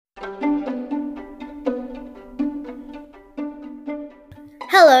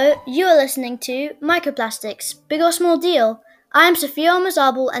Hello, you are listening to Microplastics, Big or Small Deal. I am Sophia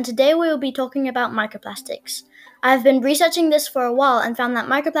Almazabal, and today we will be talking about microplastics. I have been researching this for a while and found that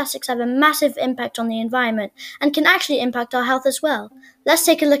microplastics have a massive impact on the environment and can actually impact our health as well. Let's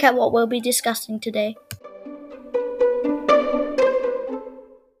take a look at what we'll be discussing today.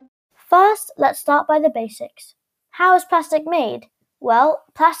 First, let's start by the basics. How is plastic made? Well,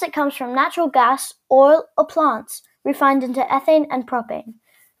 plastic comes from natural gas, oil, or plants, refined into ethane and propane.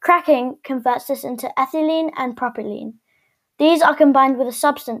 Cracking converts this into ethylene and propylene. These are combined with a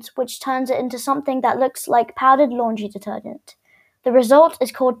substance which turns it into something that looks like powdered laundry detergent. The result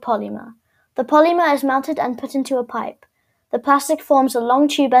is called polymer. The polymer is melted and put into a pipe. The plastic forms a long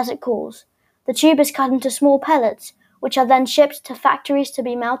tube as it cools. The tube is cut into small pellets, which are then shipped to factories to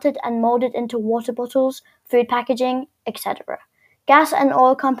be melted and molded into water bottles, food packaging, etc. Gas and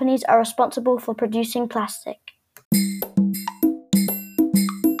oil companies are responsible for producing plastic.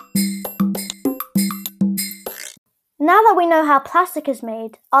 Now that we know how plastic is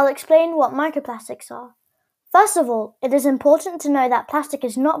made, I'll explain what microplastics are. First of all, it is important to know that plastic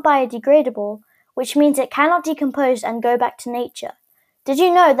is not biodegradable, which means it cannot decompose and go back to nature. Did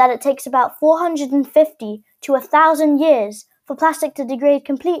you know that it takes about 450 to 1,000 years for plastic to degrade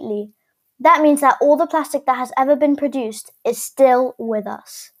completely? That means that all the plastic that has ever been produced is still with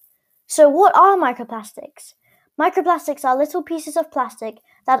us. So what are microplastics? Microplastics are little pieces of plastic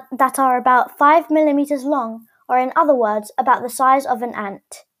that are about 5 millimeters long, or in other words, about the size of an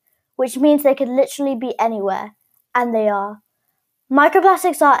ant, which means they could literally be anywhere, and they are.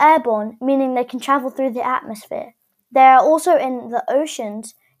 Microplastics are airborne, meaning they can travel through the atmosphere. They are also in the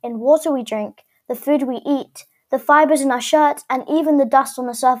oceans, in water we drink, the food we eat, the fibers in our shirts, and even the dust on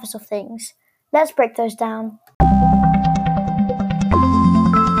the surface of things. Let's break those down.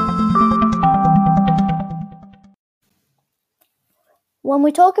 When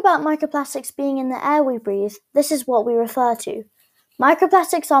we talk about microplastics being in the air we breathe, this is what we refer to.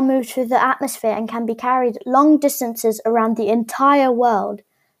 Microplastics are moved through the atmosphere and can be carried long distances around the entire world.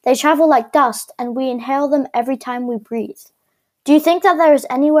 They travel like dust, and we inhale them every time we breathe. Do you think that there is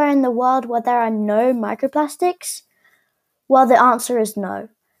anywhere in the world where there are no microplastics? Well, the answer is no.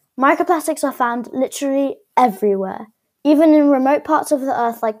 Microplastics are found literally everywhere, even in remote parts of the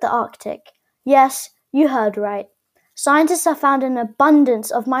Earth like the Arctic. Yes, you heard right. Scientists have found an abundance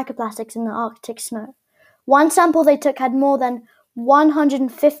of microplastics in the Arctic snow. One sample they took had more than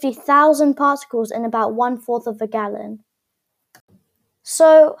 150,000 particles in about 1/4 of a gallon.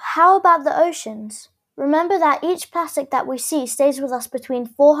 So, how about the oceans? Remember that each plastic that we see stays with us between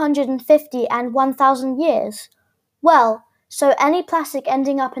 450 and 1,000 years? Well, so any plastic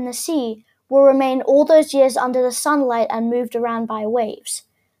ending up in the sea will remain all those years under the sunlight and moved around by waves.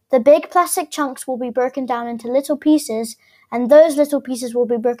 The big plastic chunks will be broken down into little pieces, and those little pieces will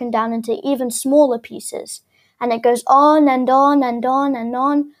be broken down into even smaller pieces. And it goes on and on and on and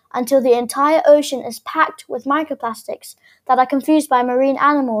on until the entire ocean is packed with microplastics that are confused by marine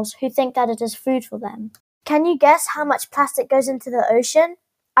animals who think that it is food for them. Can you guess how much plastic goes into the ocean?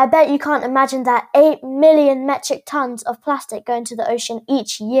 I bet you can't imagine that 8 million metric tons of plastic go into the ocean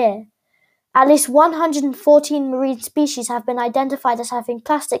each year. At least 114 marine species have been identified as having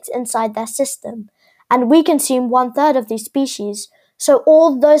plastics inside their system, and we consume 1/3 of these species, so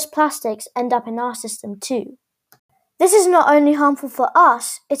all those plastics end up in our system too. This is not only harmful for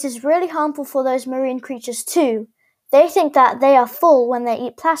us, it is really harmful for those marine creatures too. They think that they are full when they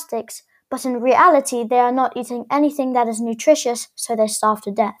eat plastics, but in reality they are not eating anything that is nutritious, so they starve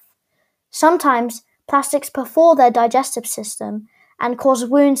to death. Sometimes plastics perforate their digestive system and cause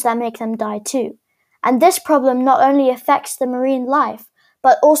wounds that make them die too. And this problem not only affects the marine life,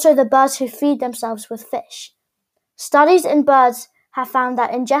 but also the birds who feed themselves with fish. Studies in birds have found that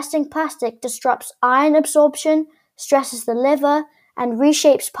ingesting plastic disrupts iron absorption, stresses the liver, and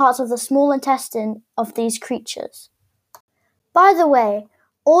reshapes parts of the small intestine of these creatures. By the way,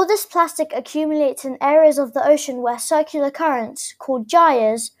 all this plastic accumulates in areas of the ocean where circular currents, called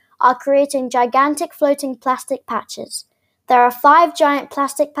gyres, are creating gigantic floating plastic patches. There are 5 giant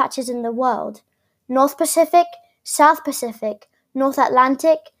plastic patches in the world: North Pacific, South Pacific, North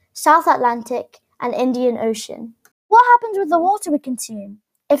Atlantic, South Atlantic, and Indian Ocean. What happens with the water we consume?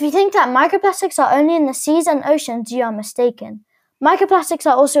 If you think that microplastics are only in the seas and oceans, you are mistaken. Microplastics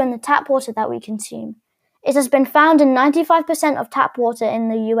are also in the tap water that we consume. It has been found in 95% of tap water in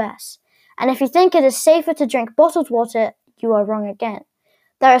the US. And if you think it is safer to drink bottled water, you are wrong again.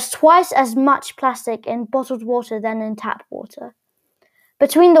 There is twice as much plastic in bottled water than in tap water.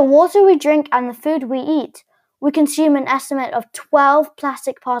 Between the water we drink and the food we eat, we consume an estimate of 12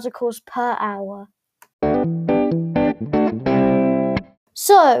 plastic particles per hour.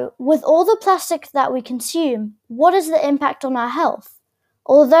 So, with all the plastic that we consume, what is the impact on our health?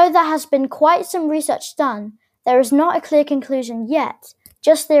 Although there has been quite some research done, there is not a clear conclusion yet,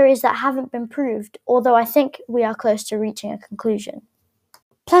 just theories that haven't been proved, although I think we are close to reaching a conclusion.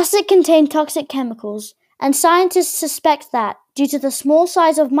 Plastic contains toxic chemicals, and scientists suspect that, due to the small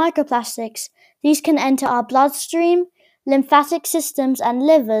size of microplastics, these can enter our bloodstream, lymphatic systems, and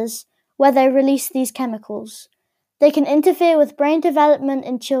livers, where they release these chemicals. They can interfere with brain development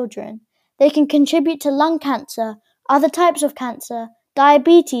in children. They can contribute to lung cancer, other types of cancer,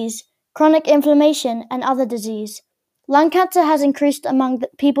 diabetes, chronic inflammation, and other disease. Lung cancer has increased among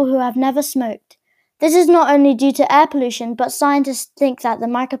people who have never smoked. This is not only due to air pollution, but scientists think that the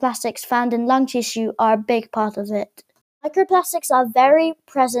microplastics found in lung tissue are a big part of it. Microplastics are very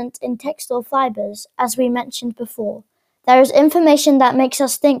present in textile fibers, as we mentioned before. There is information that makes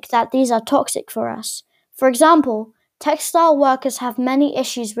us think that these are toxic for us. For example, textile workers have many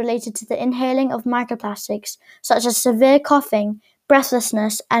issues related to the inhaling of microplastics, such as severe coughing,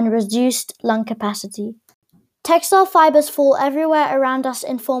 breathlessness, and reduced lung capacity. Textile fibers fall everywhere around us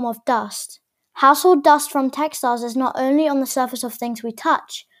in form of dust. Household dust from textiles is not only on the surface of things we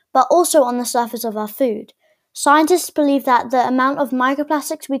touch, but also on the surface of our food. Scientists believe that the amount of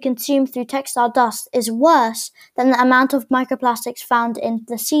microplastics we consume through textile dust is worse than the amount of microplastics found in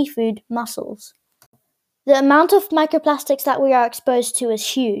the seafood mussels. The amount of microplastics that we are exposed to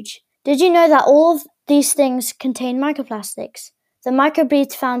is huge. Did you know that all of these things contain microplastics? The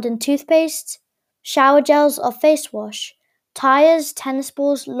microbeads found in toothpaste, shower gels or face wash, tires, tennis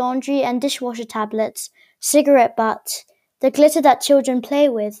balls, laundry and dishwasher tablets, cigarette butts, the glitter that children play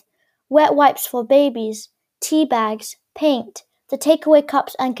with, wet wipes for babies, tea bags, paint, the takeaway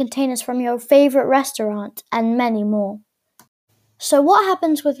cups and containers from your favorite restaurant, and many more. So what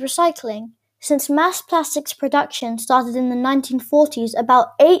happens with recycling? Since mass plastics production started in the 1940s,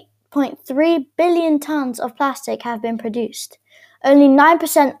 about 8.3 billion tons of plastic have been produced. Only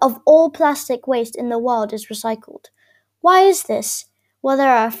 9% of all plastic waste in the world is recycled. Why is this? Well, there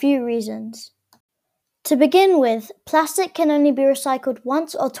are a few reasons. To begin with, plastic can only be recycled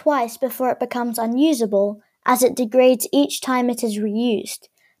once or twice before it becomes unusable, as it degrades each time it is reused.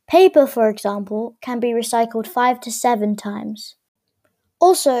 Paper, for example, can be recycled 5 to 7 times.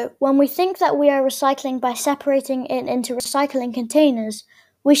 Also, when we think that we are recycling by separating it into recycling containers,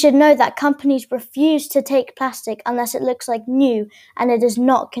 we should know that companies refuse to take plastic unless it looks like new and it is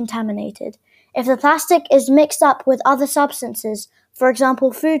not contaminated. If the plastic is mixed up with other substances, for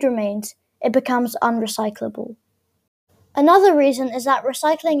example food remains, it becomes unrecyclable. Another reason is that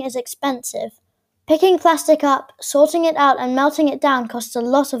recycling is expensive. Picking plastic up, sorting it out and melting it down costs a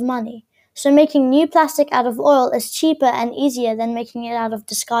lot of money. So making new plastic out of oil is cheaper and easier than making it out of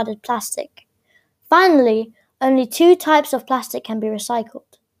discarded plastic. Finally, only 2 types of plastic can be recycled.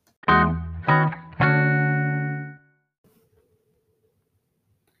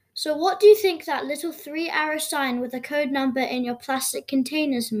 So what do you think that little 3-arrow sign with a code number in your plastic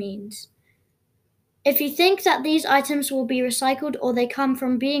containers means? If you think that these items will be recycled or they come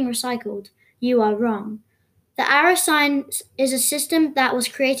from being recycled, you are wrong. The arrow sign is a system that was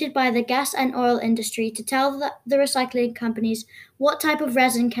created by the gas and oil industry to tell the recycling companies what type of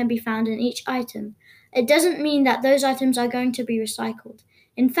resin can be found in each item. It doesn't mean that those items are going to be recycled.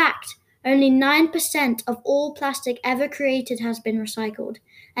 In fact, only 9% of all plastic ever created has been recycled,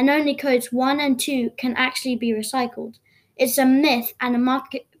 and only codes 1 and 2 can actually be recycled. It's a myth and a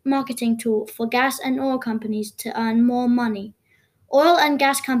marketing tool for gas and oil companies to earn more money. Oil and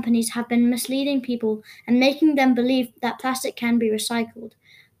gas companies have been misleading people and making them believe that plastic can be recycled.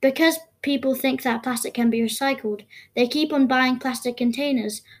 Because people think that plastic can be recycled, they keep on buying plastic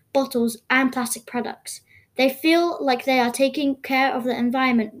containers, bottles, and plastic products. They feel like they are taking care of the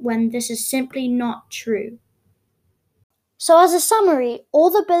environment when this is simply not true. So as a summary, all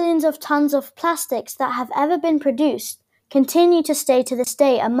the billions of tons of plastics that have ever been produced continue to stay to this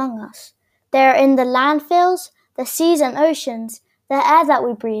day among us. They are in the landfills, the seas and oceans, the air that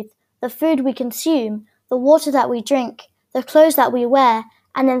we breathe, the food we consume, the water that we drink, the clothes that we wear,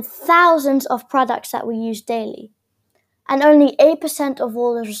 and in thousands of products that we use daily. And only 8% of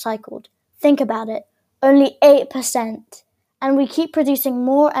all is recycled. Think about it, only 8%. And we keep producing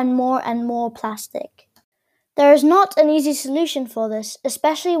more and more and more plastic. There is not an easy solution for this,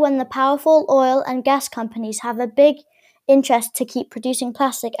 especially when the powerful oil and gas companies have a big interest to keep producing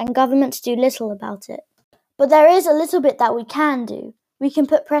plastic and governments do little about it. But there is a little bit that we can do. We can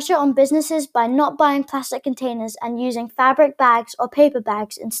put pressure on businesses by not buying plastic containers and using fabric bags or paper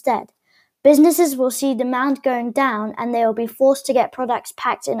bags instead. Businesses will see demand going down and they will be forced to get products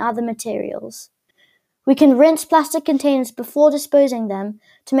packed in other materials. We can rinse plastic containers before disposing them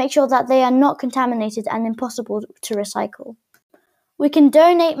to make sure that they are not contaminated and impossible to recycle. We can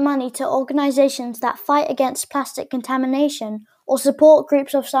donate money to organizations that fight against plastic contamination or support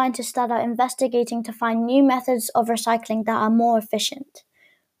groups of scientists that are investigating to find new methods of recycling that are more efficient.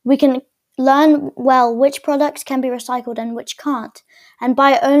 We can learn well which products can be recycled and which can't, and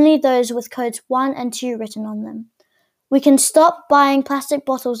buy only those with codes 1 and 2 written on them. We can stop buying plastic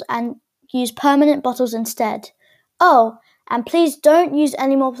bottles and use permanent bottles instead. Oh, and please don't use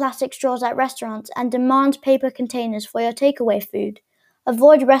any more plastic straws at restaurants and demand paper containers for your takeaway food.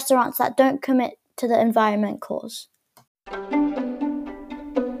 Avoid restaurants that don't commit to the environment cause.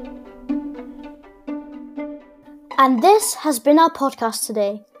 And this has been our podcast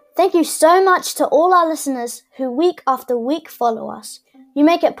today. Thank you so much to all our listeners who week after week follow us. You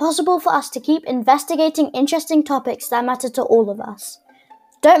make it possible for us to keep investigating interesting topics that matter to all of us.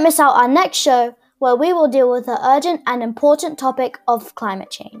 Don't miss out our next show, where we will deal with the urgent and important topic of climate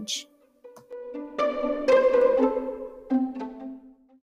change.